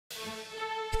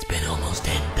almost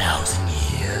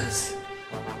 10,000 years,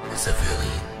 the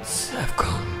civilians have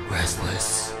grown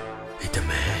restless. They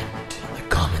demand the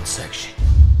comment section.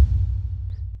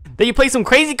 Then you play some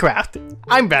Crazy Craft.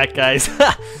 I'm back, guys.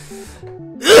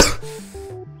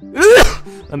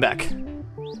 I'm back.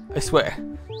 I swear.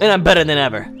 And I'm better than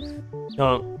ever.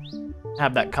 Don't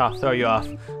have that cough throw you off.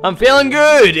 I'm feeling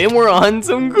good, and we're on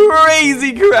some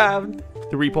Crazy Craft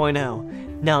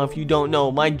 3.0. Now, if you don't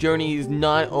know, my journey is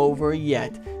not over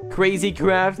yet. Crazy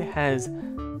Craft has,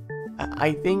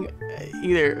 I think,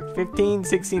 either 15,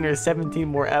 16, or 17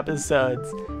 more episodes.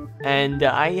 And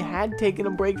I had taken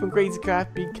a break from Crazy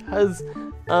Craft because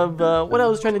of what I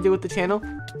was trying to do with the channel.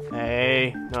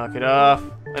 Hey, knock it off.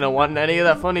 I don't want any of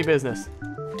that funny business.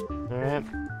 Alright.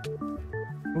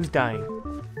 Who's dying?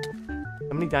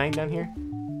 Somebody dying down here?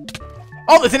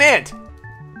 Oh, there's an ant!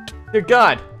 Dear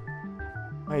God!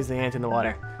 Why is the ant in the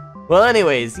water? Well,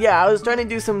 anyways, yeah, I was trying to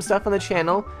do some stuff on the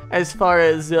channel as far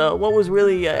as what was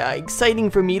really exciting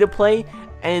for me to play,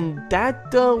 and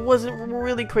that wasn't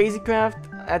really Crazy Craft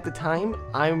at the time.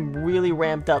 I'm really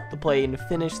ramped up to play and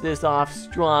finish this off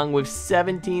strong with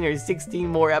 17 or 16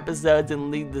 more episodes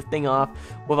and lead the thing off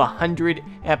with 100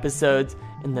 episodes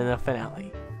and then a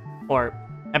finale. Or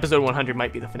episode 100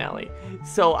 might be the finale.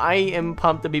 So I am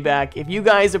pumped to be back. If you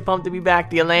guys are pumped to be back,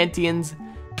 the Atlanteans...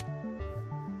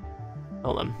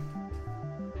 Hold on.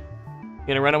 You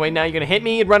gonna run away now? You're gonna hit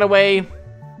me and run away?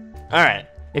 Alright.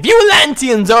 If you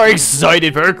Atlanteans are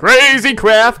excited for Crazy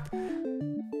Craft,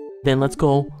 then let's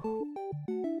go.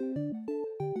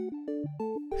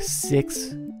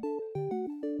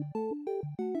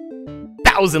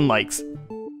 6,000 likes.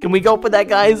 Can we go for that,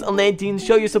 guys? Atlanteans,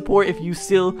 show your support if you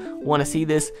still want to see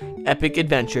this epic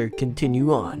adventure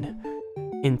continue on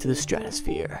into the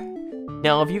stratosphere.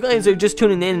 Now, if you guys are just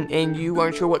tuning in and you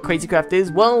aren't sure what Crazy Craft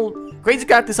is, well, Crazy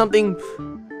Craft is something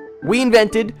we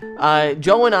invented,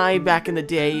 Joe and I, back in the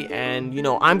day, and, you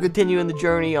know, I'm continuing the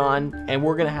journey on, and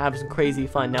we're gonna have some crazy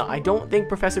fun. Now, I don't think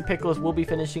Professor Pickles will be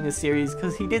finishing his series,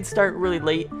 because he did start really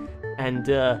late, and,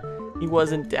 he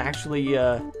wasn't actually,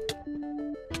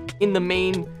 in the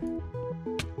main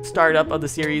startup of the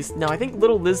series. Now, I think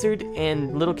Little Lizard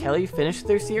and Little Kelly finished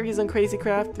their series on Crazy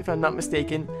Craft, if I'm not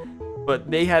mistaken,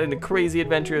 but they had a crazy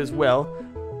adventure as well.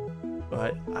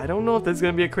 But I don't know if there's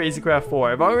going to be a Crazy Craft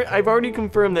 4. I've already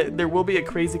confirmed that there will be a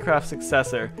Crazy Craft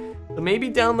successor. So maybe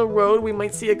down the road we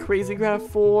might see a Crazy Craft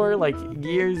 4, like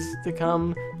years to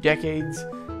come, decades,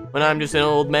 when I'm just an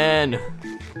old man.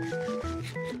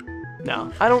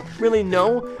 No, I don't really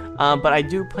know, but I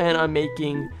do plan on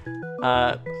making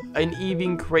an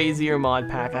even crazier mod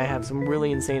pack. I have some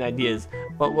really insane ideas.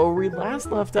 But where we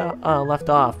last left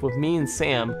off with me and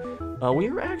Sam,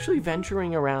 we were actually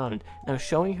venturing around, now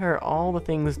showing her all the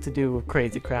things to do with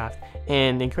Crazy Craft.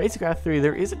 And in Crazy Craft 3,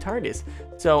 there is a TARDIS.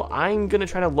 So I'm going to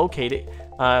try to locate it.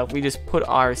 We just put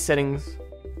our settings...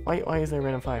 Why is there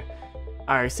random fire?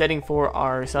 Our setting for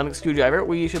our sonic screwdriver.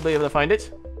 We should be able to find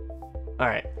it.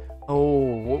 Alright.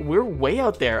 Oh, we're way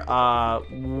out there.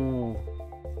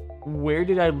 Where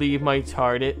did I leave my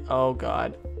TARDIS? Oh,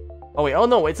 God. Oh, wait. Oh,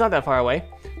 no. It's not that far away.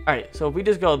 Alright, so if we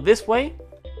just go this way,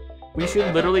 we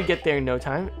should literally get there in no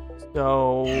time.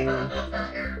 So,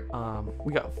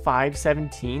 we got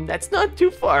 517. That's not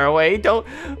too far away.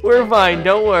 We're fine.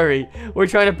 Don't worry. We're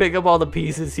trying to pick up all the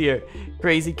pieces here.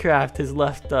 Crazy Craft has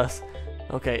left us.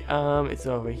 Okay, it's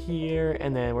over here,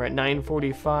 and then we're at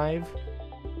 9:45.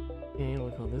 Okay, we'll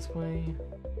go this way.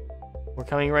 We're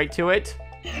coming right to it.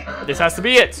 This has to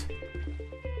be it.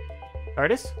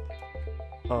 TARDIS?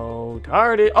 Oh,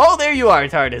 TARDIS. Oh, there you are,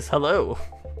 TARDIS. Hello.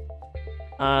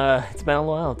 It's been a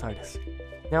while, TARDIS.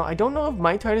 Now, I don't know if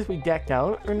my TARDIS will be decked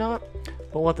out or not,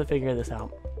 but we'll have to figure this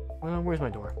out. Where's my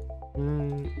door?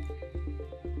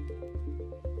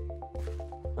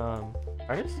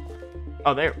 TARDIS?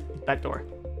 Oh, there. That door.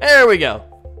 There we go.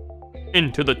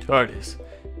 Into the TARDIS.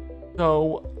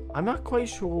 So, I'm not quite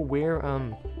sure where,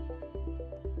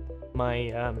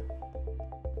 my,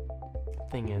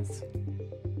 thing is.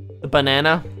 The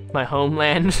banana? My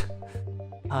homeland?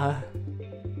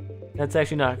 That's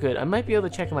actually not good. I might be able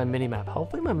to check my minimap.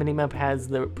 Hopefully my minimap has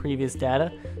the previous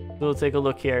data. So we'll take a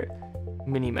look here.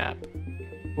 Minimap.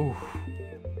 Ooh.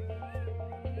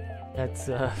 That's,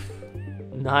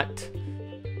 not...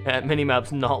 That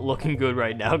minimap's not looking good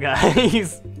right now,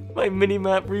 guys. My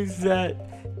minimap reset.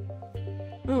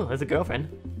 Oh, there's a girlfriend.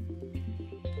 Do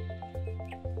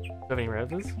you have any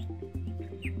roses?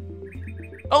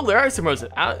 Oh, there are some roses.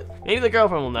 Maybe the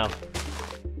girlfriend will know.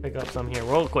 Pick up some here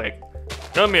real quick.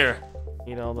 Come here.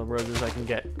 Need all the roses I can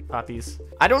get. Poppies.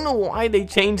 I don't know why they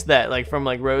changed that, like from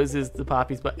like roses to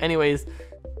poppies, but anyways,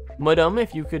 madam,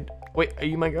 if you could... Wait, are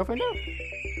you my girlfriend now?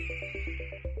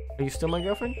 Are you still my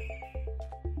girlfriend?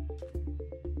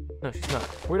 No, she's not.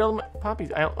 Where'd all my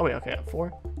poppies? Oh wait, okay, I have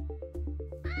 4.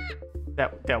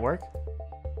 That work?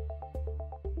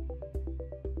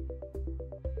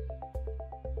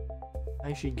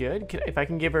 Is she good? If I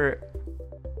can give her...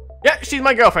 Yeah, she's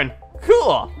my girlfriend. Cool.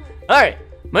 All right,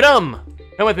 madame,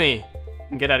 come with me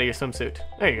and get out of your swimsuit.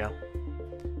 There you go.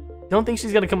 Don't think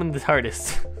she's gonna come in the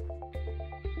TARDIS.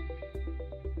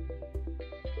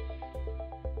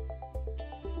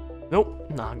 Nope,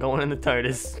 not going in the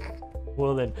TARDIS.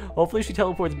 Well then, hopefully she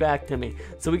teleports back to me.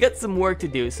 So we got some work to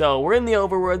do. So we're in the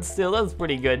overworld still. That's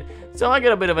pretty good. So I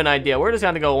got a bit of an idea. We're just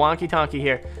gonna go wonky tonky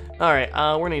here. All right,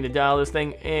 we're gonna need to dial this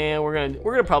thing, and we're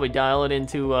gonna probably dial it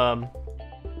into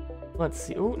let's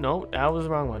see. Oh no, that was the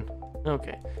wrong one.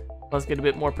 Okay, let's get a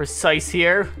bit more precise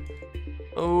here.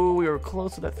 Oh, we were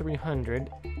close to that 300.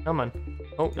 Come on.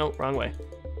 Oh no, wrong way.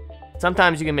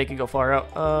 Sometimes you can make it go far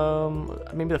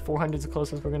out. Maybe the 400 is the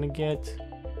closest we're gonna get.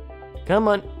 Come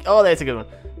on. Oh, that's a good one.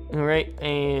 All right,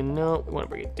 and no, we want to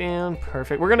bring it down.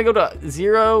 Perfect. We're gonna go to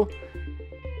 0,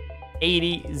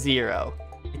 80, 0.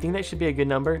 I think that should be a good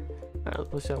number. All right, let's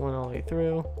push that one all the way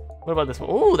through. What about this one?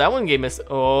 Oh, that one gave us.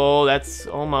 Oh, that's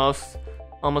almost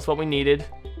what we needed.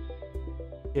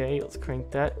 Okay, let's crank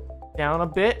that down a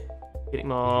bit.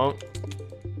 Getting on.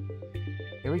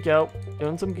 Here we go.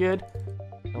 Doing some good.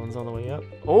 That one's on the way up.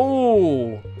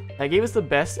 Oh, that gave us the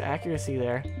best accuracy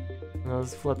there.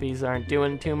 Those flippies aren't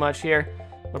doing too much here.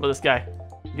 What about this guy?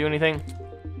 Do anything?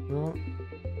 No.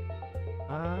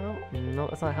 No,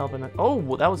 that's not helping.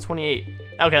 Oh, that was 28.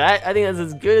 Okay, I think that's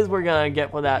as good as we're gonna get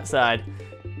for that side.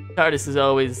 TARDIS is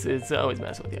always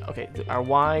messing with you. Okay, our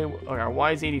Y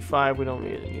is 85. We don't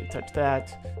really need to touch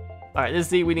that. All right, this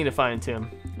Z we need to fine tune.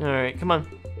 All right, come on,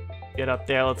 get up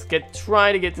there. Let's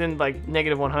try to get in like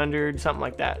negative 100, something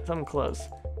like that, something close.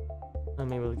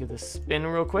 Maybe we'll get this spin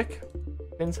real quick.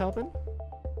 Spin's helping.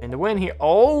 And the win here.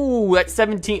 Oh, that's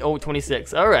 17. Oh,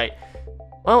 26. All right.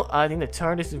 Well, I think the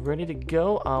TARDIS is ready to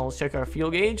go. I'll check our fuel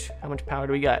gauge. How much power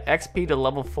do we got? XP to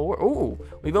level 4. Oh,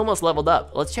 we've almost leveled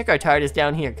up. Let's check our TARDIS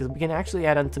down here because we can actually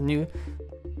add on some new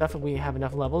stuff if we have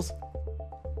enough levels.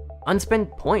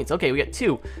 Unspent points. Okay, we got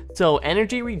 2. So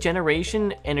energy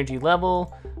regeneration, energy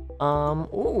level.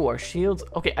 Oh, our shields.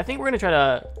 Okay, I think we're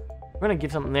gonna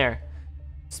give something there.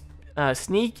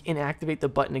 Sneak and activate the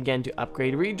button again to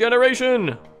upgrade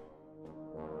regeneration.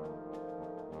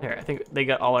 There, I think they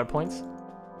got all our points.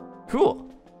 Cool.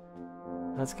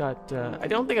 That's got, I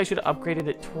don't think I should have upgraded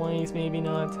it twice, maybe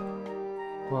not.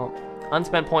 Well,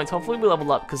 unspent points. Hopefully we level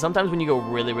up, because sometimes when you go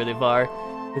really, really far,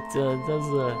 it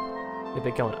does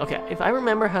get going. Okay, if I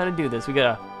remember how to do this, we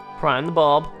gotta prime the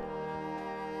bulb.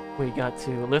 We got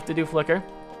to lift the do flicker.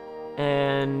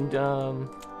 And, oh,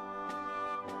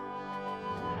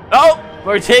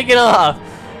 we're taking off.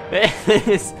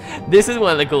 This is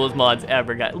one of the coolest mods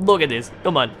ever, guys. Look at this.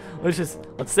 Come on. Let's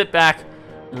sit back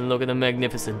and look at the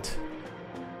magnificent.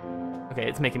 Okay,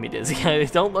 it's making me dizzy.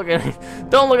 Don't look at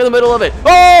the middle of it.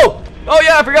 Oh! Oh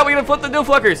yeah, I forgot we gotta flip the do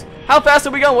flickers. How fast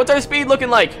are we going? What's our speed looking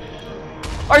like?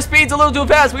 Our speed's a little too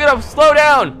fast. We gotta slow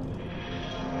down.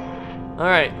 All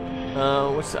right.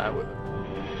 Which side?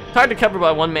 It's hard to cover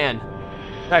by one man.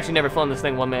 I've actually never flown this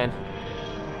thing one man.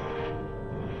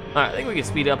 All right, I think we can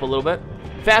speed up a little bit.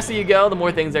 The faster you go, the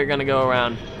more things are gonna go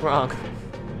around wrong.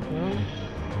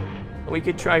 We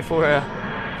could try for a.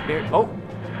 Oh,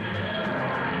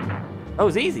 that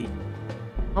was easy.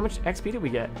 How much XP did we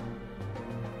get?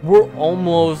 We're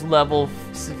almost level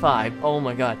 5. Oh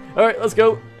my god. All right, let's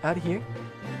go out of here.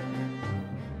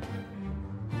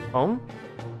 Home?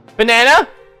 Banana?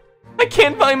 I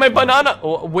can't find my banana.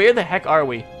 Oh, where the heck are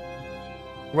we?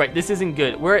 Right, this isn't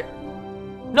good.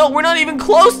 No, we're not even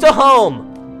close to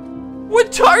home.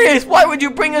 What TARDIS? Why would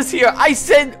you bring us here? I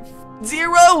said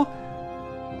 0.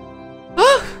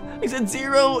 I said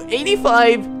 0,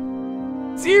 85,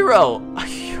 0. Oh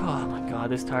my god,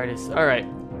 this TARDIS. All right,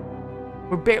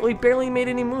 we barely made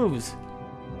any moves.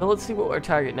 Now let's see what our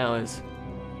target now is.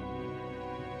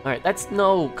 All right,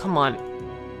 no, come on.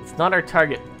 It's not our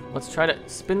target. Let's try to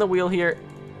spin the wheel here.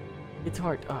 It's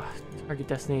hard. Target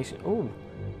destination. Oh,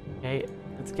 okay,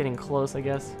 it's getting close, I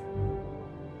guess.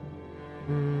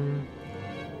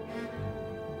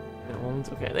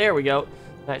 Okay, there we go.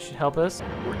 That should help us.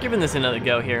 We're giving this another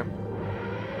go here.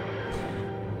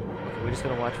 Okay, we just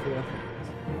gotta watch for that.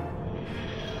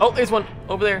 Oh, there's one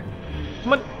over there.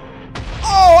 Come on.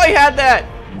 Oh, I had that.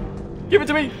 Give it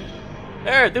to me.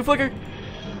 There, do flicker.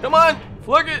 Come on,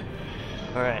 flick it.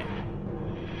 All right.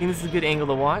 I think this is a good angle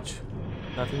to watch.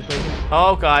 Nothing's breaking.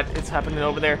 Oh god, it's happening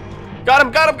over there. Got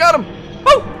him, got him, got him.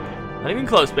 Woo! Not even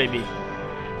close, baby.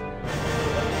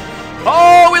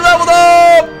 Oh, we leveled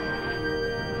up.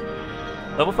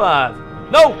 Level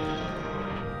 5. No!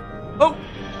 Oh!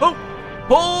 Oh!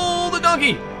 Pull the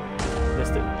donkey!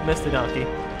 Missed it. Missed the donkey.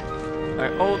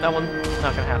 Alright, oh, that one's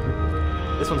not gonna happen.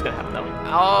 This one's gonna happen, that one.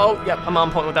 Oh, yep, I'm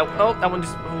on point with that one. Oh, that one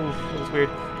just, oh, that was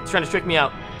weird. It's trying to trick me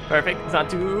out. Perfect, it's not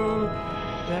too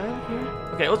bad here.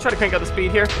 Okay, let's try to crank up the speed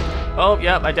here. Oh,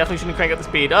 yep, I definitely shouldn't crank up the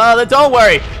speed. Oh, don't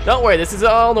worry, this is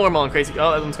all normal and crazy.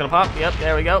 Oh, that one's gonna pop. Yep,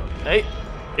 there we go. Hey,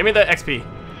 give me the XP.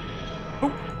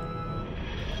 Hoop.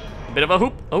 A bit of a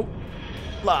hoop. Oh,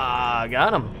 la,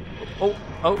 got him. Oh,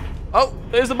 oh, oh,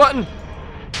 there's the button.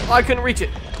 Oh, I couldn't reach it.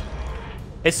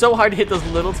 It's so hard to hit those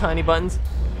little tiny buttons.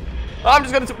 Oh, I'm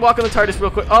just gonna walk on the TARDIS real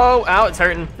quick. Oh, ow, it's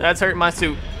hurting. That's hurting my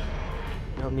suit.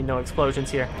 I don't need no explosions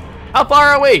here. How far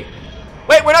are we?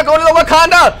 Wait, we're not going to the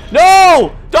Wakanda!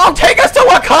 No! Don't take us to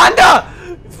Wakanda!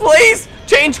 Please!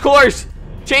 Change course!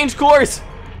 Change course!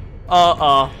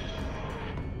 Uh-oh.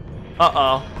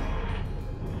 Uh-oh.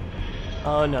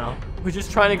 Oh, no. We're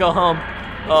just trying to go home.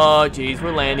 Oh, jeez,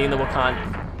 we're landing in the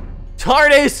Wakanda.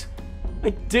 TARDIS! I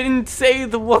didn't say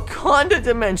the Wakanda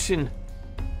dimension.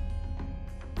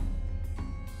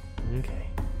 Okay.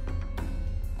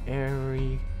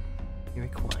 Very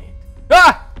quiet.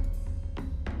 Ah!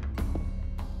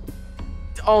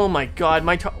 Oh my god,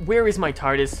 where is my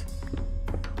TARDIS?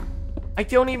 I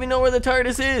don't even know where the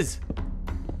TARDIS is.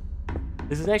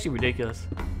 This is actually ridiculous.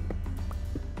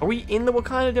 Are we in the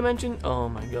Wakanda dimension? Oh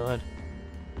my god.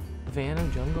 Savannah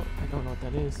jungle? I don't know what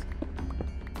that is.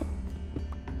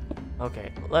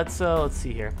 Okay, let's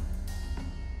see here.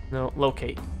 No,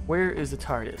 locate. Where is the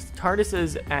TARDIS? TARDIS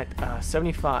is at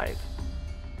 75.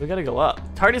 We gotta go up.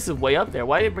 TARDIS is way up there.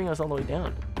 Why did it bring us all the way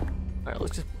down? All right,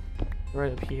 let's just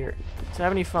right up here.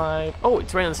 75. Oh,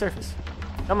 it's right on the surface.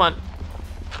 Come on.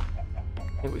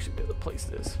 I think we should be able to place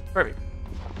this. Perfect.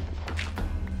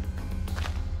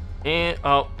 And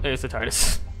oh, there's the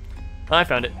TARDIS. I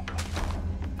found it.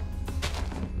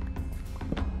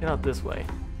 Get out this way.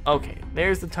 Okay,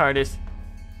 there's the TARDIS.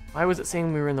 Why was it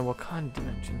saying we were in the Wakanda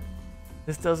dimension?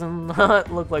 This does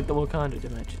not look like the Wakanda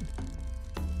dimension.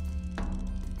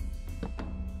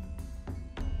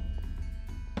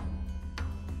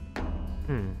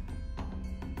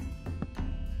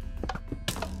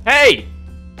 Hey!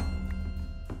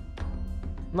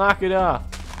 Knock it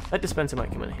off. That dispenser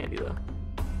might come in handy though.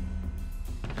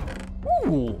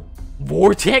 Ooh!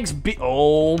 Vortex B.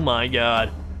 Oh my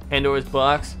god. Pandora's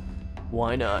box.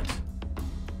 Why not?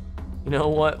 You know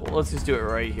what? Well, let's just do it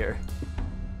right here.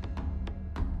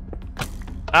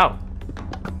 Ow!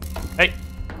 Hey!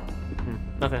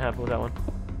 Nothing happened with that one.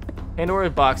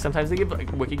 Pandora's box. Sometimes they give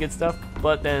like wicked good stuff,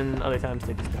 but then other times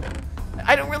they just don't.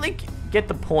 I don't really get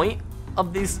the point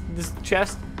of this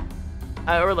chest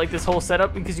or like this whole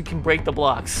setup because you can break the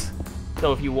blocks.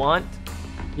 So if you want,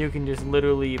 you can just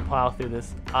literally plow through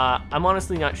this. I'm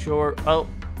honestly not sure. Oh,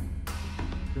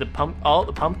 the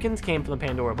pumpkins came from the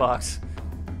Pandora box.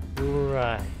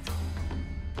 Right.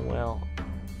 Well,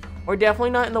 we're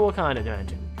definitely not in the Wakanda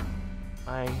dimension.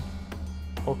 I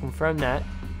will confirm that.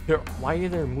 Why are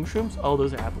there mushrooms? Oh,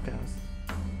 those are apple cows.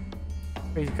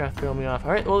 Crazy craft throwing me off.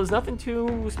 All right, well, there's nothing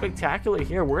too spectacular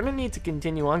here. We're gonna need to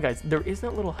continue on, guys. There is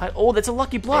that little hut. Oh, that's a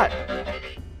lucky blot.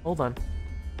 Hold on.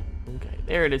 Okay,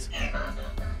 there it is.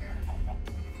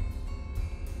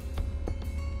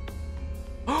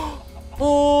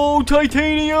 Oh,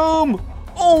 titanium!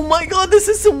 Oh my god, this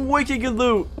is some wicked good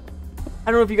loot.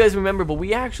 I don't know if you guys remember, but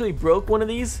we actually broke one of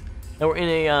these that were in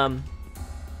a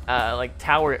like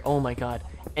tower. Oh my god,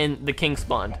 and the king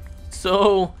spawned.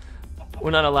 So we're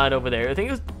not allowed over there. I think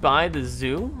it was by the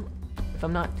zoo, if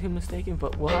I'm not too mistaken.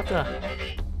 But we'll have to.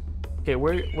 Okay,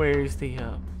 where's the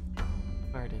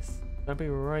artist? That'll be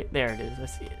right there. It is. I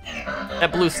see it.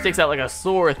 That blue sticks out like a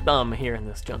sore thumb here in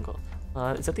this jungle.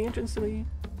 Is that the entrance to the?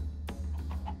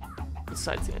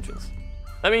 Besides the entrance.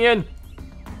 Let me in.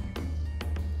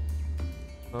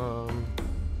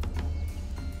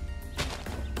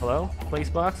 Hello? Place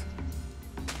box?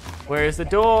 Where's the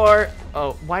door?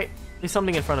 Oh, why? There's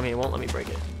something in front of me. It won't let me break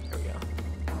it. There we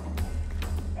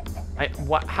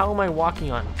go. How am I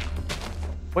walking on?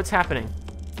 What's happening?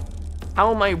 How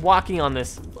am I walking on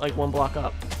this like one block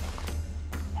up?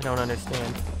 I don't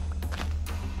understand.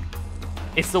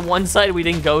 It's the one side we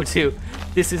didn't go to.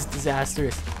 This is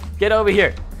disastrous. Get over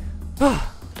here.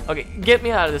 Okay, get me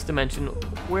out of this dimension.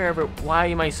 Wherever. Why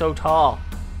am I so tall?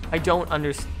 I don't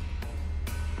understand.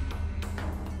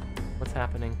 What's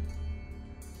happening?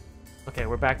 Okay,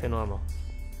 we're back to normal.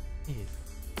 Jeez.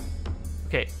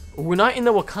 Okay, we're not in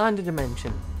the Wakanda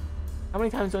dimension. How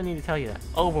many times do I need to tell you that?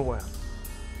 Overworld.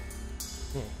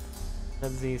 Yeah,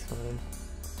 that's Z's fine.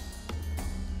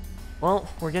 Well,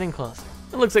 we're getting closer.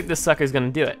 It looks like this sucker's gonna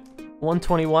do it.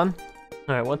 121.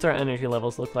 Alright, what's our energy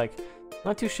levels look like?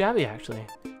 Not too shabby, actually.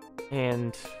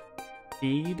 And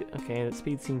speed. Okay, that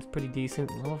speed seems pretty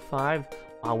decent. Level 5.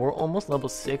 Wow, we're almost level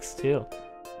 6, too.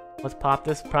 Let's pop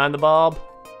this. Prime the bulb.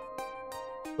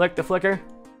 Flick the flicker.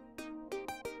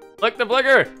 Flick the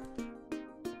flicker!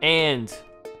 And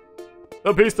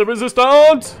the piece de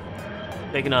resistance!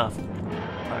 Taking off.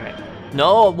 Alright.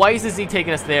 No, why is the Z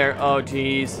taking us there? Oh,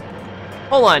 jeez.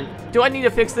 Hold on. Do I need to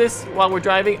fix this while we're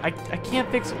driving? I can't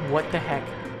fix what the heck.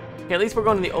 Okay, at least we're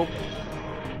going to the open.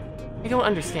 I don't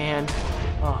understand.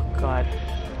 Oh, God.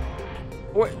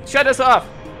 Shut us off!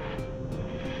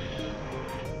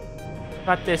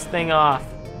 Cut this thing off.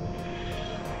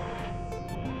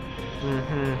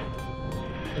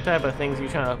 What type of things are you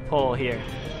trying to pull here?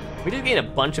 We just gained a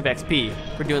bunch of XP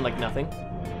for doing like nothing.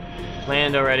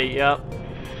 Land already, yep.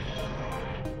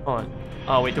 Hold on.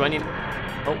 Oh, wait, do I need...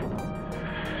 Oh.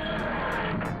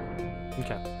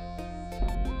 Okay.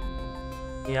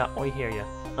 Yeah, we hear you.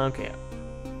 Okay.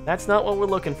 That's not what we're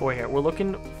looking for here. We're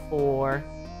looking for...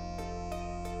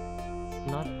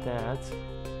 Not that.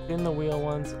 In the wheel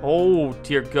ones. Oh,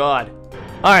 dear God.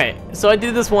 Alright, so I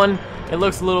did this one. It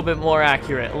looks a little bit more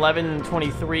accurate.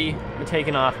 11:23. We're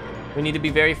taking off. We need to be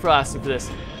very frosty for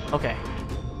this. Okay.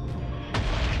 Oh,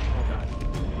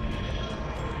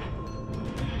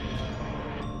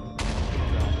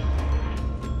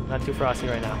 God. Not too frosty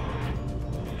right now.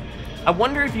 I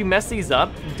wonder if you mess these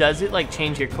up, does it like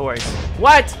change your course?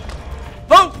 What?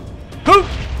 Oh! Oh!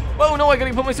 Whoa, no, I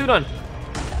gotta put my suit on.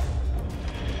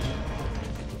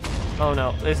 Oh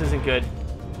no, this isn't good.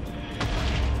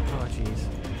 Oh jeez.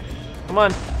 Come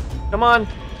on. Come on.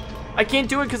 I can't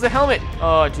do it because of the helmet.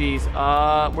 Oh jeez.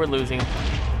 We're losing.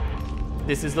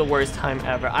 This is the worst time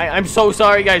ever. I'm so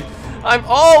sorry, guys.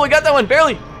 Oh, we got that one,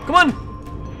 barely. Come on.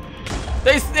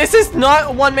 This is not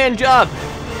a one-man job.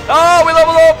 Oh, we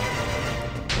leveled up.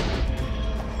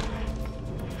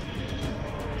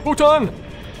 Bhutan!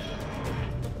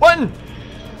 Button!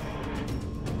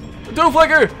 Do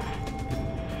flicker!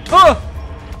 Oh!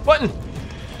 Button!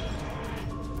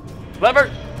 Lever!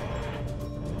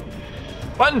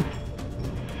 Button!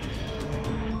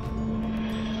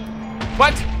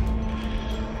 What?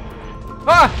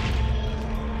 Ah!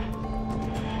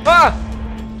 Ah!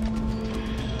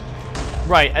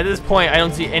 Right, at this point I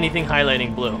don't see anything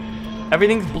highlighting blue.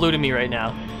 Everything's blue to me right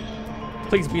now.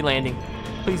 Please be landing.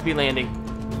 Please be landing.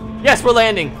 Yes, we're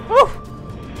landing. Woo!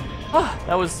 Ah,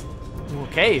 that was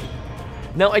okay.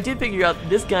 Now I did figure out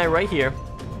this guy right here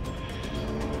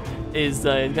is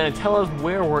gonna tell us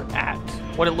where we're at,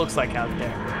 what it looks like out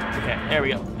there. Okay, there we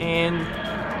go. And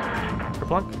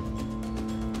kerplunk.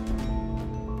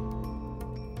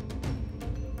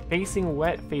 Facing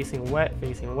wet, facing wet,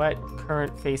 facing wet,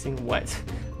 current facing wet.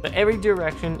 But every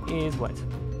direction is wet.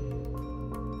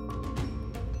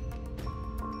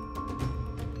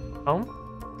 Home?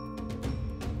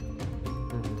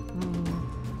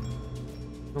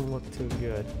 Don't look too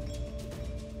good.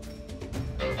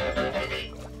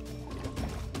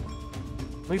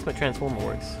 At least my transformer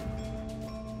works.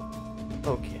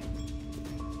 Okay.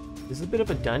 This is a bit of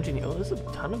a dungeon here. Oh, there's a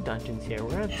ton of dungeons here.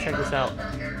 We're gonna check this out.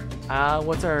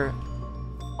 What's our...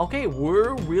 Okay,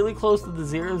 we're really close to the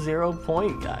 0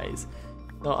 point, guys.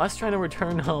 So us trying to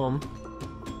return home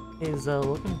is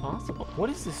looking possible. What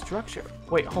is this structure?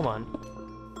 Wait, hold on.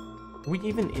 Are we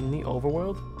even in the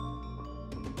overworld?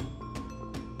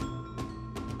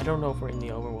 I don't know if we're in the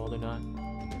overworld or not.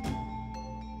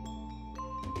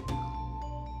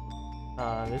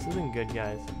 This isn't good,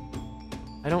 guys.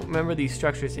 I don't remember these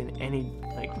structures in any,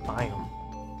 like, biome.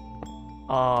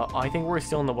 I think we're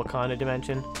still in the Wakanda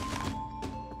dimension.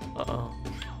 Uh-oh.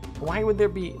 Why would there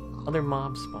be other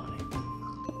mobs spawning?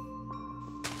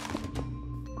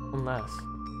 Unless...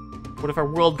 What if our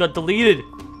world got deleted?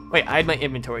 Wait, I had my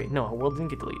inventory. No, our world didn't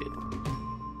get deleted.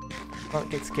 Don't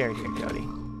get scared here, Jody.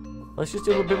 Let's just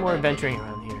do a little bit more adventuring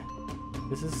around here.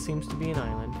 Seems to be an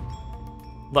island.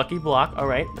 Lucky block.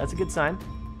 Alright, that's a good sign.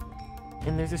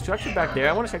 And there's a structure back there.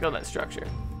 I want to check out that structure.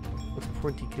 Looks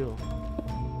pretty cool.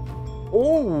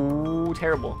 Oh,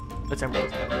 terrible. That's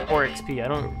emerald. Or XP. I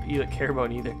don't care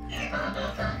about either.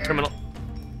 Terminal.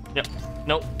 Yep.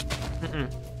 Nope.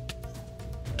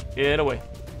 Get away.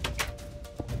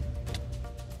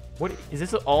 What is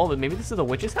this all? Maybe this is a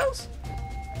witch's house?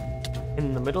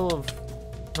 In the middle of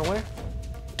nowhere?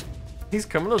 These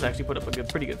criminals actually put up a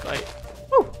pretty good fight.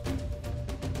 Woo!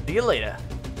 See you later.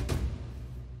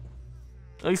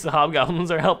 At least the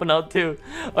hobgoblins are helping out too.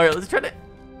 Alright, let's try to... Do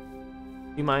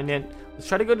you mind, Dan? Let's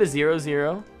try to go to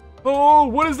 0. Oh,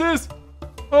 what is this?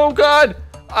 Oh god!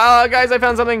 Guys, I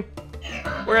found something.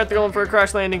 We're gonna have to go in for a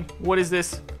crash landing. What is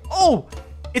this? Oh!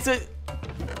 It's a...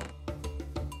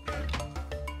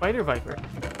 Spider Viper.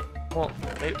 Well,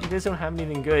 you guys don't have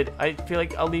anything good. I feel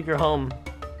like I'll leave your home.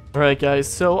 Alright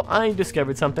guys, so I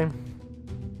discovered something.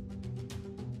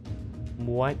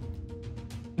 What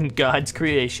in God's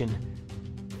creation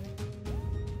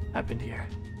happened here?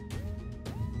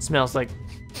 It smells like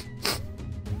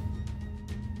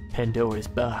Pandora's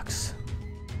box.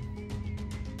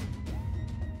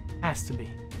 Has to be.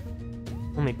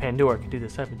 Only Pandora can do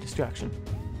this type of destruction.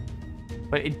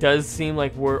 But it does seem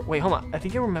like we're... Wait, hold on. I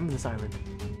think I remember this island.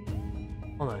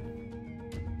 Hold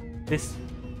on. This...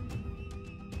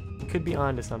 We could be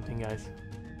onto something, guys.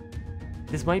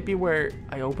 This might be where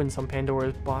I opened some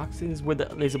Pandora's boxes, where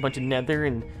there's a bunch of nether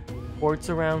and quartz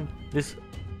around. This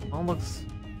all looks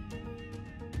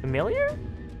familiar,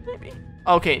 maybe?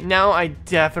 Okay, now I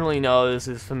definitely know this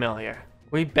is familiar.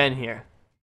 We've been here.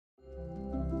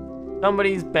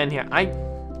 Somebody's been here. I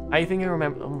think I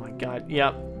remember. Oh my god.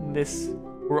 Yep.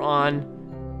 We're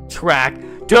on track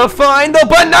to find the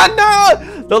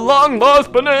banana! The long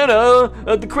lost banana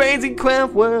of the crazy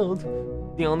craft world.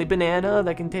 The only banana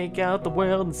that can take out the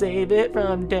world and save it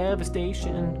from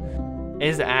devastation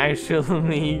is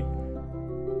actually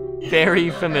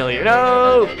very familiar.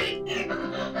 No!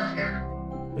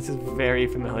 This is very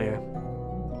familiar.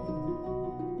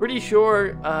 Pretty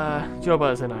sure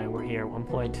Jobaz and I were here at one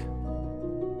point.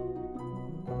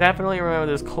 Definitely remember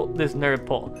this nerd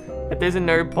pole. If there's a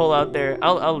nerd pole out there,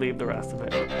 I'll leave the rest of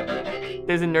it. If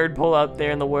there's a nerd pole out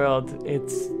there in the world,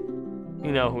 it's,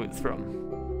 you know who it's from.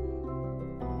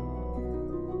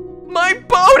 My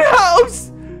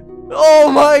boathouse!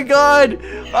 Oh my god!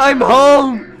 I'm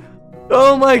home!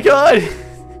 Oh my god!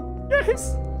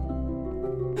 Yes!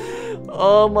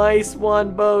 Oh, my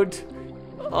swan boat.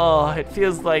 Oh, it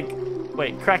feels like...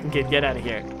 Wait, Kraken Kid, get out of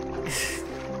here.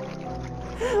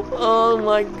 Oh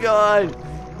my god.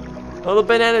 Well, the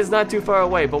banana's not too far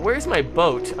away, but where's my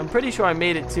boat? I'm pretty sure I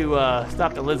made it to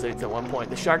stop the lizards at one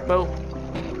point. The shark boat.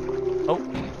 Oh.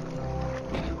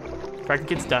 Kraken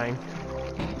Kid's dying.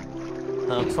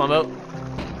 Swan boat.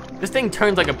 This thing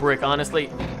turns like a brick, honestly.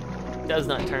 It does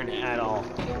not turn at all.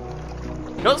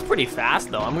 It goes pretty fast,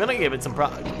 though. I'm gonna give it some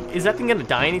Is that thing gonna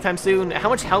die anytime soon? How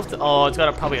much health? Oh, it's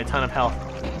got probably a ton of health.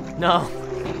 No.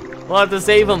 We'll have to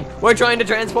save him. We're trying to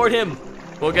transport him.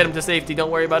 We'll get him to safety. Don't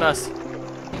worry about us.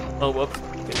 Oh, whoops.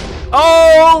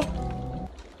 Oh!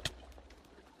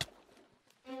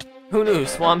 Who knew?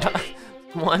 Swans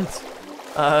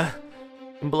can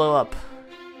blow up.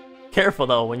 Careful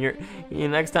though, when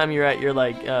next time you're at your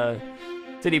like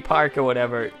city park or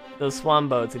whatever, those swan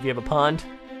boats, if you have a pond,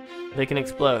 they can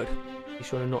explode. Be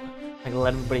sure to know, like,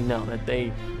 let everybody know that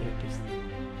they're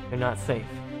not safe.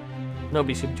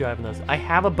 Nobody should be driving those. I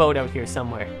have a boat out here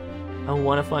somewhere. I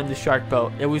want to find the shark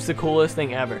boat. It was the coolest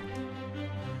thing ever.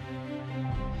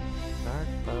 Shark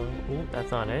boat. Ooh,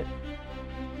 that's not it.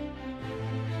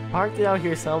 Parked it out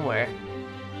here somewhere.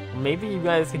 Maybe you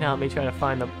guys can help me try to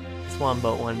find the swan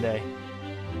boat one day.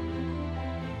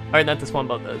 Alright, not the swan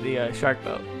boat, the shark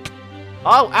boat.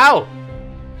 Oh, ow!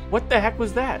 What the heck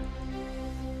was that?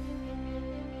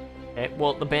 Okay,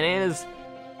 well, the bananas...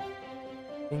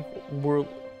 I think we're...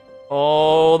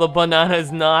 Oh, the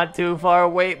banana's not too far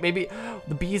away. Maybe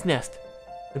the bee's nest.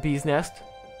 The bee's nest.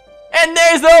 And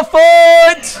there's the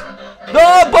foot!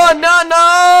 The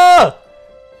banana!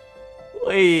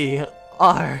 We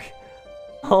are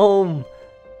home.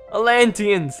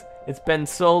 Atlanteans. It's been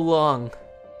so long.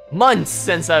 Months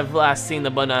since I've last seen the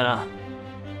banana.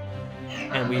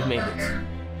 And we've made it.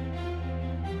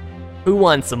 Who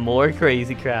wants some more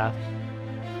Crazy Craft?